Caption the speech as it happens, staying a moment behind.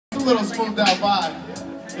a little smoothed out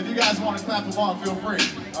vibe. If you guys want to clap along, feel free.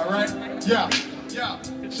 All right? Yeah.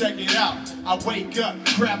 Check it out. I wake up,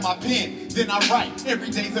 grab my pen, then I write. Every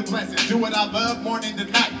day's a blessing. Do what I love, morning to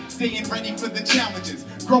night. Staying ready for the challenges.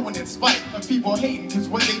 Growing in spite of people hating, cause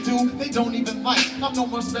what they do, they don't even like. I'm no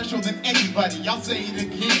more special than anybody. I'll say it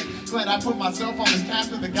again. Glad I put myself on this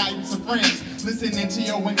path with the guidance of friends. Listening to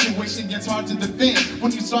your intuition gets hard to defend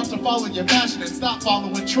when you start to follow your passion and stop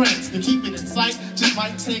following trends. To keep it in sight just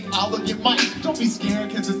might take all of your might. Don't be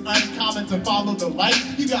scared cause it's uncommon to follow the light.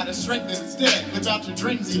 You gotta strengthen instead. Without your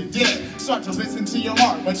dreams you're dead. Start to listen to your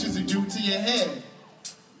heart, much as you do to your head.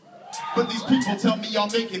 But these people tell me I'll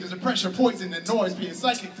make it. There's a pressure, poison, and noise. Being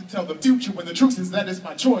psychic to tell the future when the truth is that it's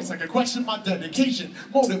my choice. I can question my dedication,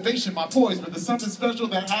 motivation, my poise. But there's something special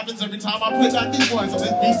that happens every time I play back these words on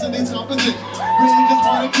this beats and these compositions. Really just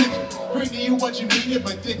want to kick it. Bring to you what you needed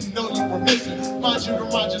but didn't know you were missing. Mind you,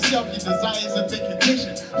 remind yourself your desires a big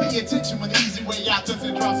condition. Pay attention when the easy way out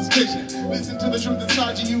doesn't draw suspicion. Listen to the truth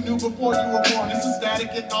inside you knew before you were born. It's the static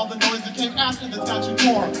and all the noise that came after that's got you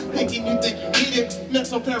torn. Thinking you think you need it,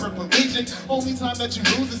 mental paraplegic. Only time that you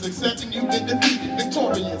lose is accepting you've been defeated.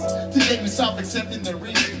 Victorious, today we stop accepting the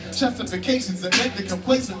reason. Justifications that make the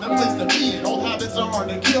complacent the place to be in. Old habits are hard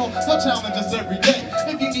to kill, they'll challenge us every day.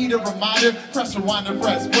 If you need a reminder, press rewind and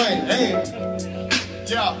press play. Hey,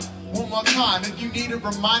 yeah, one more time. If you need a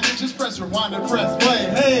reminder, just press rewind and press play.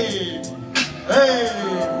 Hey, hey,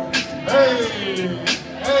 hey,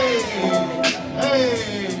 hey,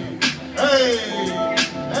 hey, hey,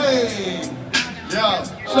 hey. Yo,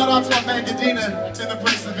 shout out to my man Gadina in the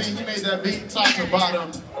place to be. He made that beat, top to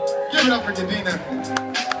bottom. Give it up for Gadina.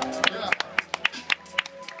 Yeah.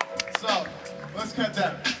 So, let's cut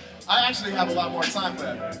that. I actually have a lot more time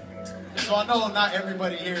left. So I know not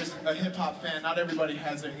everybody here is a hip-hop fan. Not everybody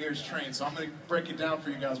has their ears trained. So I'm going to break it down for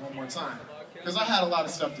you guys one more time. Because I had a lot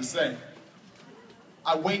of stuff to say.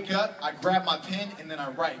 I wake up, I grab my pen, and then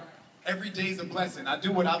I write. Every day's a blessing. I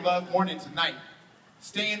do what I love morning to night.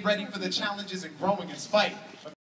 Staying ready for the challenges and growing in spite